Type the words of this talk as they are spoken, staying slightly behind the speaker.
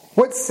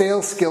What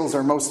sales skills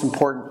are most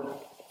important?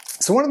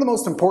 So one of the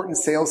most important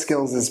sales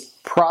skills is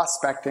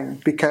prospecting,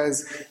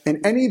 because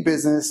in any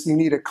business you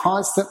need a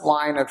constant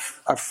line of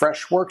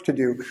fresh work to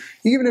do.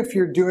 Even if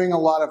you're doing a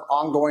lot of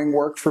ongoing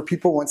work for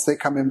people once they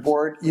come in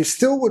board, you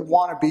still would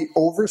want to be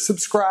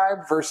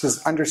oversubscribed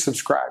versus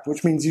undersubscribed,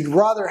 which means you'd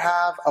rather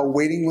have a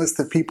waiting list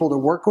of people to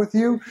work with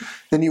you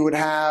than you would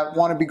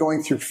want to be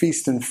going through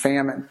feast and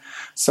famine.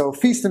 So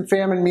feast and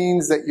famine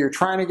means that you're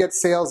trying to get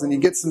sales and you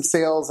get some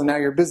sales and now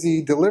you're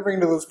busy delivering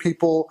to those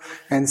people,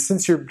 and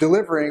since you're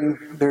delivering,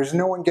 there's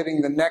no one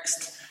getting the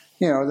next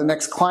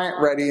client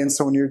ready, and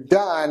so when you're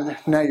done,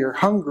 now you're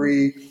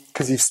hungry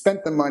because you've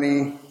spent the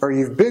money or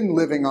you've been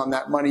living on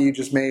that money you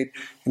just made,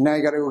 and now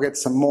you got to go get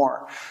some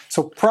more.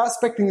 So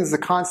prospecting is the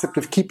concept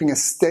of keeping a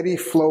steady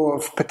flow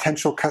of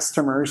potential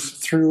customers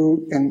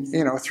through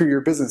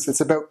your business.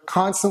 It's about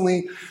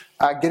constantly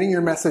getting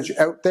your message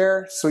out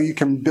there so you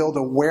can build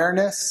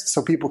awareness,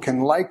 so people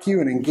can like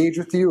you and engage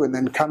with you, and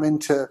then come in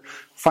to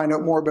find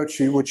out more about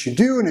you, what you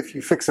do, and if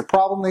you fix a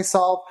problem they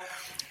solve.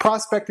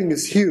 Prospecting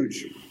is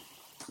huge.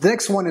 The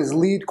next one is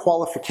lead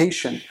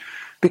qualification,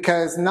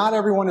 because not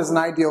everyone is an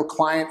ideal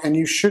client and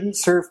you shouldn't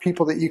serve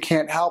people that you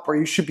can't help, or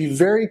you should be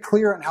very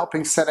clear on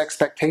helping set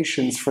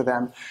expectations for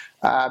them.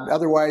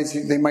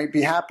 Otherwise, they might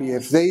be happy.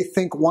 If they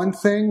think one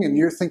thing and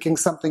you're thinking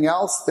something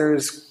else,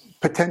 there's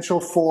potential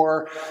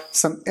for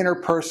some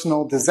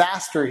interpersonal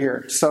disaster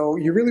here. So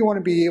you really want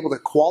to be able to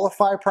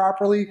qualify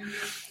properly.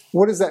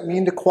 What does that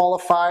mean to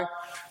qualify?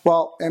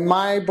 Well, in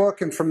my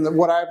book and from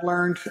what I've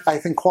learned, I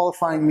think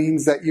qualifying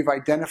means that you've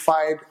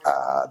identified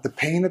the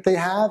pain that they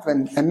have,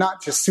 and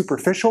not just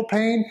superficial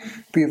pain,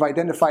 but you've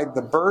identified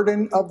the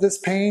burden of this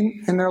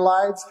pain in their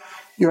lives.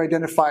 You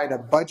identified a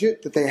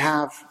budget that they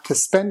have to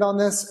spend on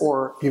this,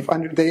 or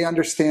they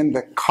understand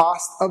the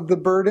cost of the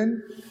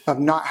burden of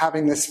not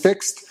having this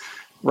fixed,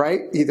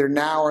 right? Either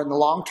now or in the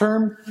long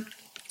term.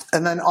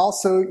 And then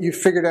also you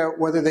figured out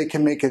whether they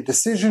can make a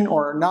decision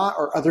or not,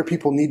 or other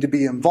people need to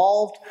be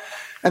involved.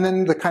 And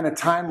then the kind of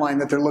timeline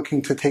that they're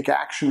looking to take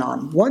action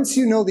on. Once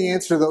you know the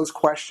answer to those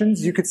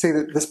questions, you could say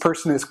that this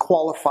person is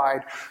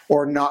qualified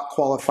or not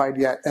qualified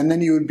yet. And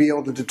then you would be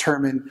able to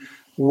determine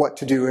what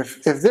to do.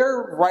 If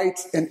they're right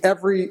in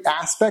every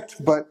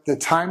aspect, but the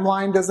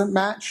timeline doesn't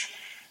match,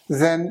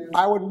 then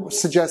I would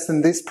suggest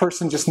that this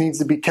person just needs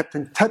to be kept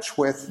in touch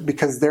with,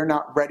 because they're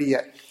not ready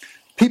yet.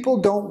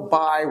 People don't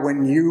buy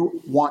when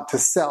you want to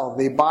sell.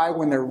 They buy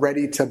when they're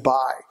ready to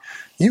buy.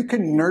 You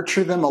can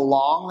nurture them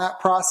along that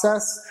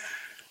process,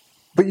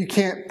 but you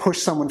can't push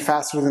someone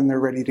faster than they're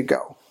ready to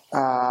go.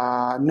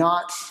 I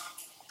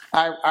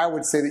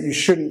would say that you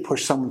shouldn't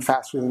push someone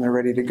faster than they're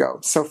ready to go.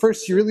 So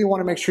first, you really want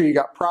to make sure you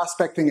got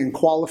prospecting and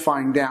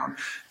qualifying down.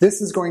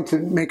 This is going to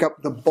make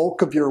up the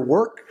bulk of your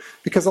work,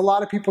 because a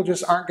lot of people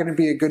just aren't going to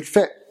be a good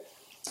fit.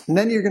 And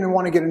then you're going to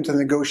want to get into the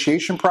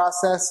negotiation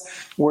process,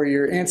 where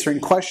you're answering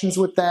questions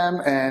with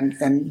them,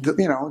 and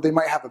they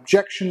might have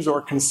objections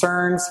or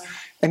concerns,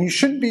 and you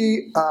shouldn't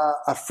be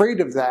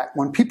afraid of that.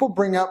 When people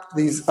bring up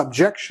these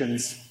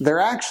objections, they're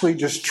actually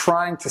just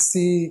trying to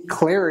see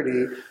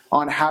clarity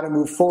on how to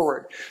move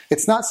forward.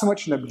 It's not so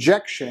much an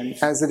objection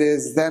as it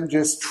is them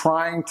just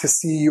trying to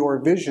see your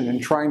vision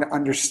and trying to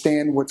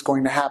understand what's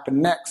going to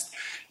happen next.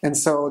 And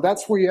so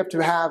that's where you have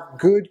to have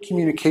good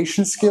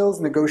communication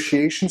skills,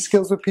 negotiation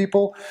skills with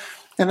people.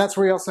 And that's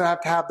where you also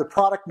have to have the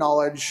product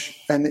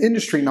knowledge and the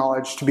industry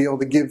knowledge to be able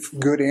to give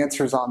good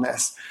answers on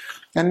this.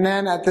 And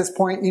then at this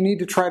point, you need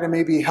to try to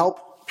maybe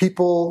help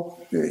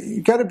people.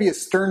 You got to be a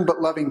stern but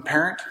loving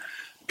parent.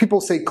 People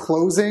say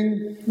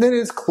closing. That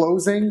is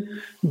closing.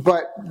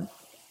 But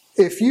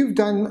if you've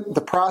done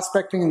the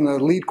prospecting and the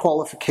lead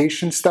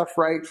qualification stuff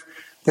right,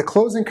 the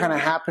closing kind of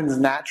happens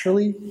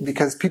naturally,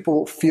 because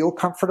people feel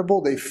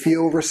comfortable, they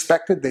feel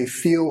respected, they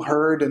feel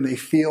heard, and they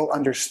feel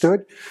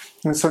understood.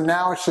 And so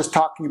now it's just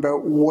talking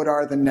about what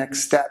are the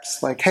next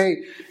steps. Like,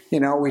 hey,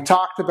 we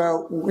talked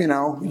about,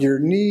 your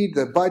need,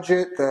 the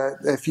budget,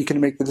 if you can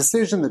make the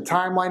decision, the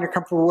timeline you're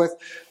comfortable with.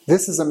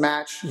 This is a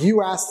match.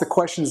 You asked the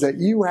questions that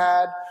you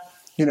had.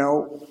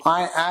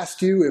 I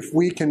asked you if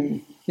we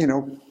can,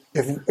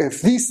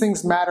 if these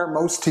things matter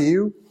most to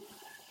you.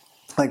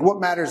 Like, what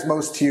matters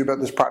most to you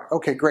about this product?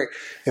 Okay, great.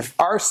 If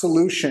our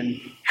solution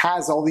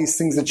has all these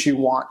things that you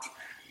want,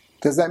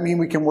 does that mean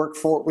we can work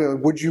for?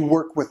 Would you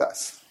work with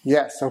us?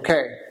 Yes.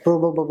 Okay.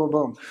 Boom, boom, boom, boom,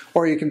 boom.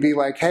 Or you can be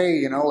like,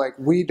 hey,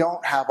 we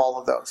don't have all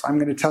of those. I'm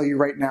going to tell you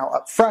right now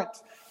up front,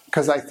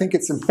 because I think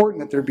it's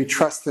important that there be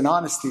trust and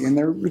honesty.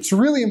 And it's a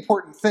really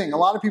important thing. A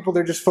lot of people,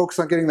 they're just focused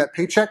on getting that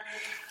paycheck.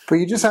 But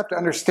you just have to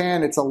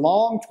understand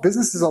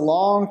business is a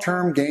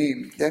long-term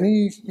game.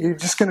 And you're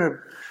just going to,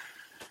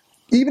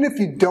 even if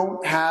you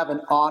don't have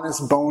an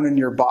honest bone in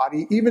your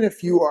body, even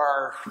if you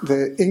are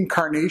the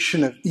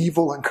incarnation of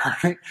evil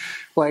incarnate,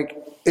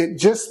 it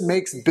just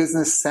makes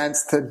business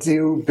sense to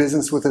do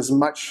business with as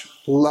much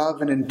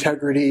love and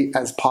integrity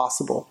as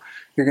possible.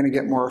 You're going to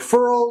get more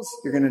referrals.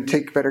 You're going to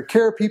take better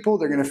care of people.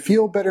 They're going to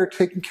feel better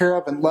taken care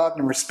of and loved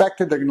and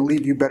respected. They're going to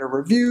leave you better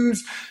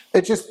reviews.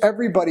 It just,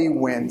 everybody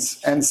wins.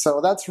 And so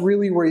that's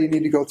really where you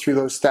need to go through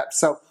those steps.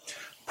 So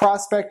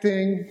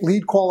prospecting,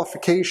 lead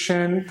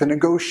qualification, the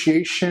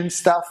negotiation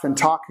stuff, and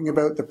talking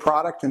about the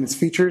product and its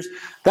features,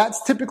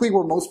 that's typically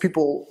where most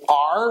people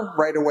are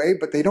right away,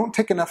 but they don't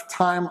take enough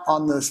time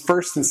on this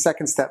first and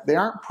second step. They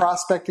aren't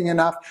prospecting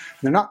enough.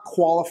 They're not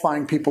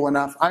qualifying people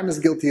enough. I'm as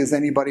guilty as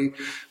anybody.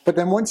 But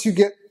then once you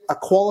get a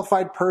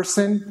qualified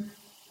person,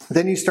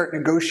 then you start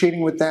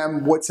negotiating with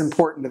them what's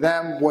important to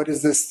them, what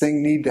does this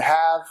thing need to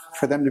have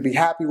for them to be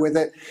happy with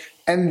it,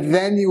 and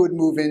then you would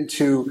move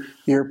into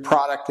your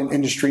product and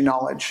industry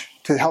knowledge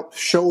to help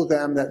show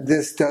them that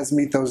this does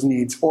meet those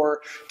needs,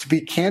 or to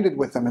be candid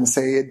with them and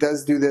say it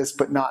does do this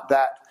but not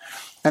that.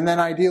 And then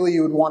ideally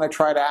you would want to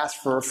try to ask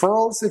for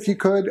referrals if you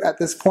could at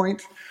this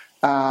point.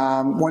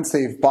 Once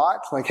they've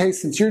bought, like, hey,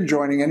 since you're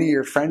joining, any of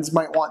your friends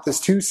might want this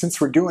too. Since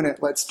we're doing it,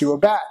 let's do a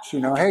batch.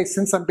 Hey,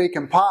 since I'm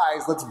baking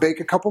pies, let's bake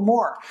a couple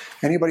more.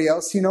 Anybody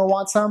else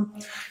want some?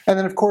 And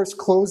then, of course,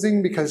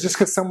 closing, because just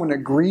because someone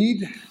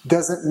agreed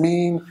doesn't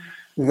mean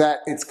that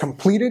it's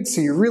completed. So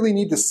you really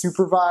need to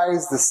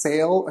supervise the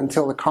sale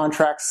until the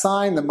contract's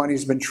signed, the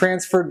money's been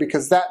transferred,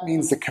 because that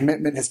means the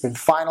commitment has been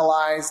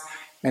finalized.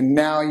 And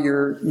now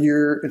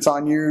it's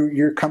on you,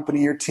 your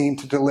company, your team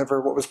to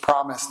deliver what was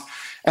promised.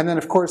 And then,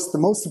 of course, the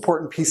most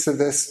important piece of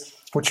this,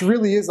 which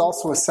really is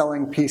also a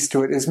selling piece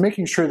to it, is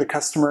making sure the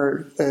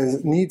customer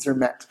needs are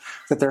met,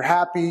 that they're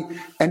happy,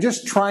 and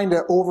just trying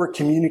to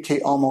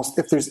over-communicate almost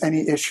if there's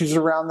any issues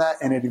around that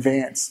in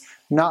advance,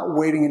 not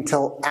waiting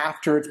until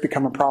after it's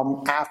become a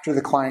problem, after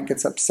the client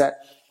gets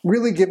upset,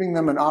 really giving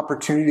them an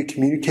opportunity to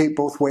communicate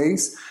both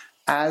ways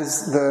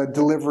as the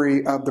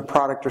delivery of the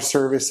product or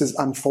service is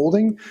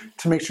unfolding,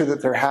 to make sure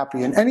that they're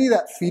happy. And any of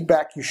that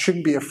feedback you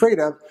shouldn't be afraid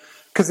of,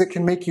 because it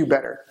can make you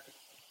better.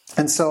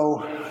 And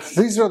so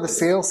these are the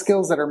sales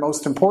skills that are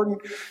most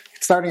important.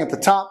 Starting at the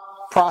top,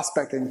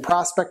 prospecting, and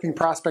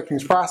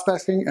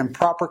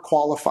proper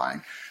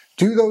qualifying.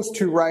 Do those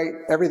two right,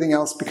 everything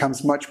else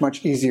becomes much,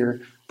 much easier,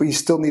 but you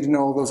still need to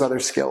know those other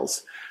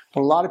skills.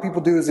 What a lot of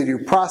people do is they do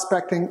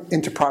prospecting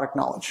into product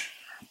knowledge.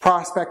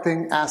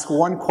 Prospecting, ask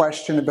one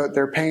question about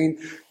their pain,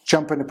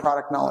 jump into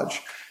product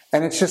knowledge.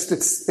 And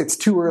it's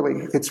too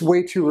early. It's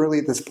way too early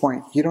at this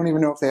point. You don't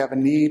even know if they have a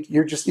need.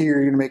 You're just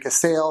eager to make a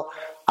sale.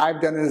 I've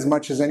done it as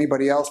much as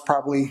anybody else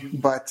probably,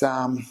 but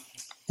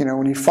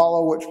when you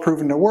follow what's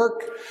proven to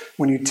work,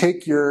 when you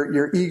take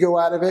your ego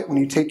out of it, when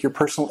you take your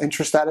personal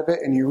interest out of it,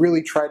 and you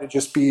really try to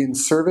just be in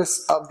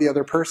service of the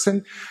other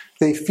person,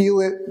 they feel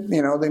it,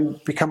 they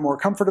become more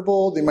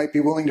comfortable. They might be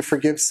willing to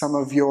forgive some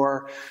of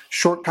your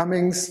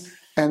shortcomings,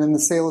 and then the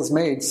sale is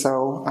made.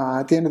 So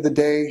at the end of the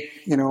day,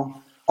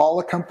 all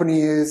a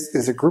company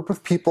is a group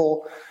of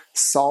people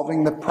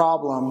solving the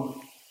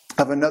problem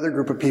of another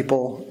group of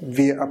people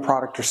via a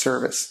product or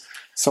service.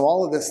 So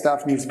all of this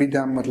stuff needs to be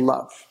done with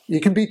love.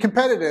 You can be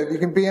competitive, you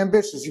can be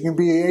ambitious, you can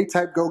be an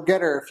A-type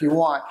go-getter if you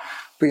want,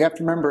 but you have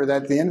to remember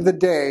that at the end of the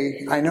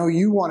day, I know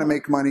you want to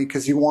make money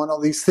because you want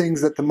all these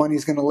things that the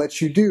money's going to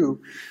let you do,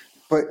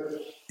 but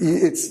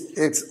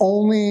it's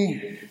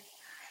only...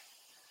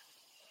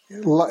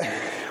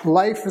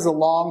 Life is a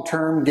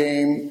long-term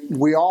game.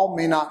 We all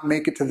may not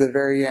make it to the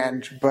very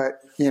end,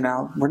 but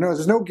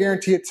there's no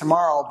guarantee of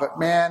tomorrow, but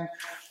man,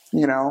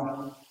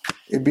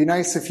 it'd be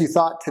nice if you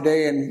thought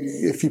today and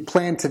if you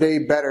planned today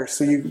better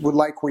so you would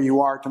like where you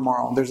are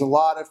tomorrow. There's a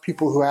lot of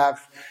people who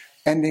have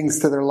endings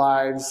to their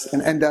lives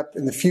and end up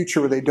in the future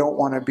where they don't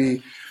want to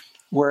be.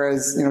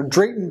 Whereas,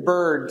 Drayton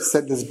Bird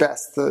said this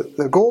best.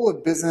 The goal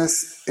of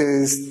business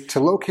is to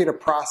locate a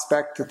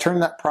prospect, to turn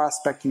that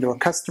prospect into a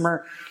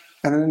customer,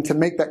 and then to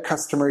make that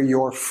customer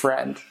your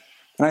friend.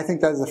 And I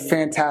think that is a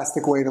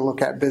fantastic way to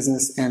look at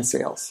business and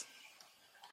sales.